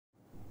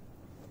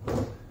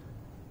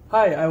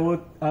Hi, I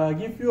would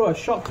give you a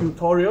short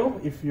tutorial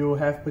if you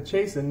have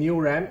purchased a new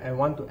RAM and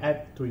want to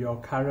add to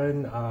your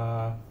current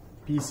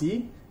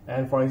PC.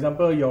 And for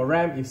example, your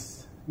RAM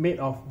is made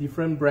of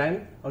different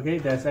brand. Okay,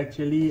 there's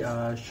actually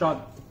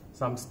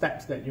some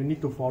steps that you need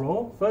to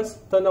follow.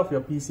 First, turn off your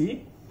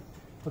PC.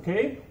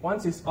 Okay,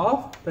 once it's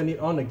off, turn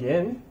it on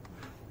again.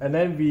 And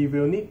then we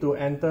will need to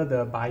enter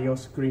the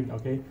BIOS screen.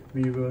 Okay,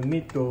 we will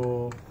need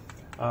to,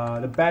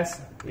 the best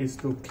is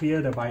to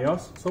clear the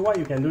BIOS. So what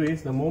you can do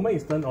is, the moment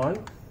it's turned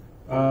on,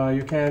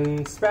 you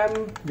can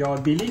spam your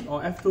delete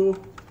or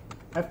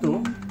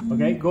F2,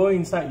 okay, go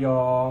inside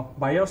your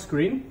BIOS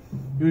screen.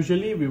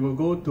 Usually we will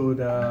go to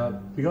the,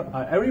 because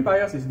every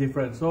BIOS is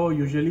different, so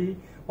usually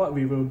what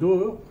we will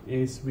do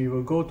is we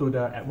will go to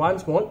the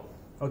advanced mode.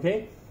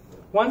 Okay,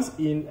 once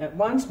in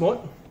advanced mode,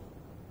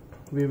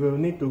 we will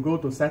need to go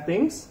to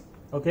settings.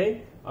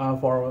 Okay,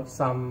 for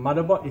some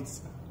motherboard,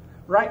 it's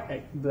right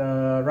at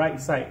the right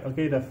side,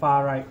 okay, the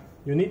far right.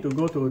 You need to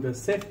go to the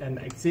save and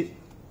exit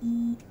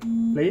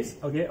place,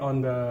 okay,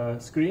 on the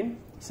screen,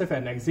 save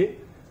and exit.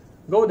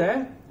 Go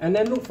there and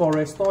then look for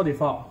restore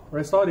default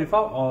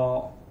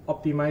or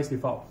optimize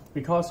default,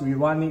 because we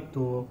want it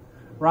to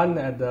run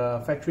at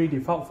the factory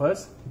default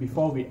first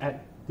before we add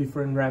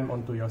different RAM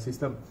onto your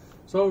system.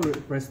 So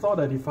restore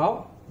the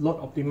default, load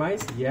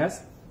optimize,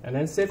 yes, and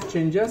then save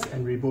changes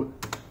and reboot.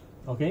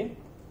 Okay,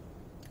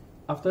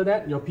 after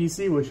that your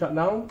PC will shut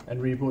down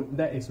and reboot.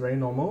 That is very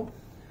normal.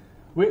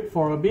 Wait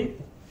for a bit,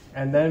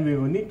 and then we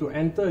will need to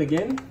enter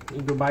again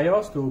into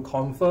BIOS to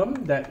confirm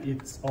that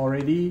it's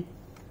already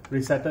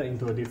resetted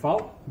into a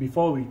default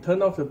before we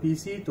turn off the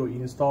PC to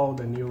install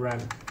the new RAM.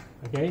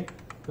 Okay,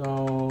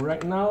 so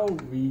right now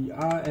we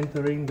are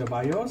entering the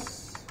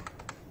BIOS.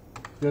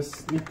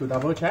 Just need to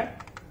double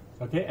check.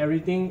 Okay,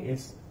 everything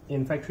is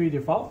in factory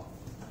default.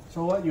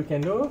 So what you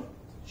can do,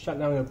 shut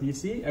down your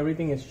PC,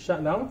 everything is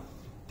shut down.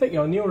 Take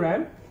your new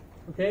RAM,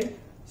 okay,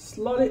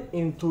 slot it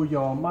into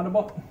your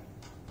motherboard.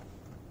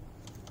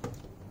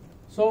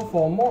 So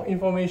for more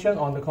information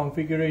on the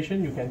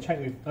configuration, you can check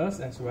with us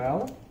as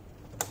well.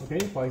 Okay,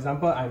 for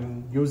example,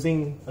 I'm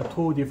using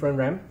two different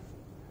RAM.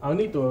 I'll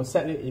need to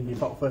set it in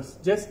default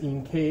first, just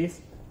in case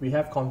we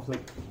have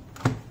conflict.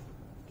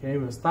 Okay,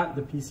 we'll start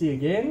the PC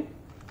again.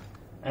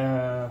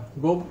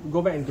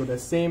 Go back into the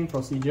same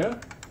procedure.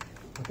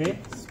 Okay,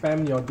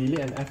 spam your delete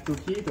and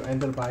F2 key to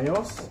enter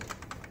BIOS.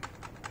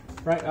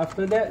 Right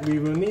after that, we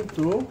will need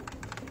to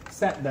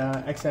set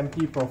the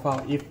XMP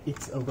profile if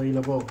it's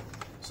available.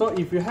 So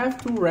if you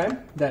have two RAM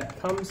that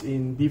comes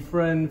in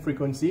different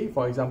frequency,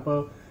 for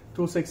example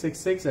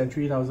 2666 and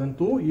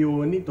 3002, you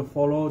will need to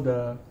follow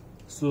the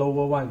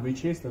slower one,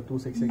 which is the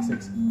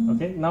 2666.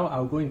 Okay, now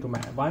I'll go into my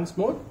advanced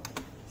mode.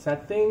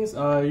 Settings,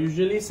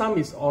 usually some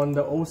is on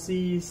the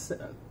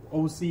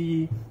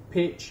OC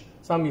page,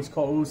 some is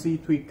called OC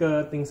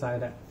tweaker, things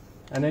like that.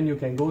 And then you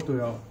can go to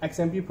your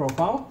XMP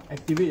profile,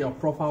 activate your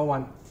profile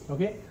one.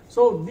 Okay,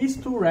 so these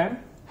two RAM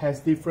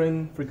has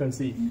different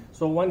frequency.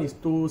 So one is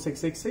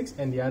 2666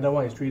 and the other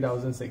one is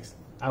 3006.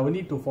 I will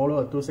need to follow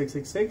a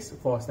 2666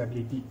 for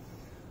stability.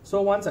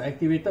 So once I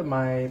activated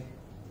my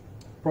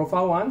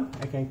profile one,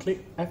 I can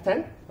click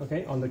F10,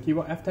 okay, on the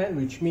keyboard F10,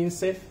 which means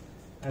save,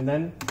 and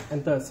then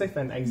enter save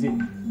and exit.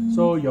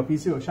 So your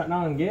PC will shut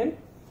down again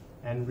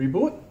and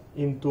reboot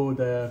into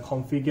the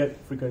configured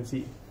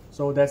frequency.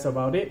 So that's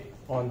about it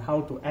on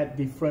how to add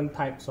different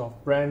types of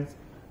brands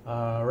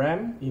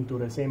RAM into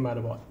the same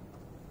motherboard.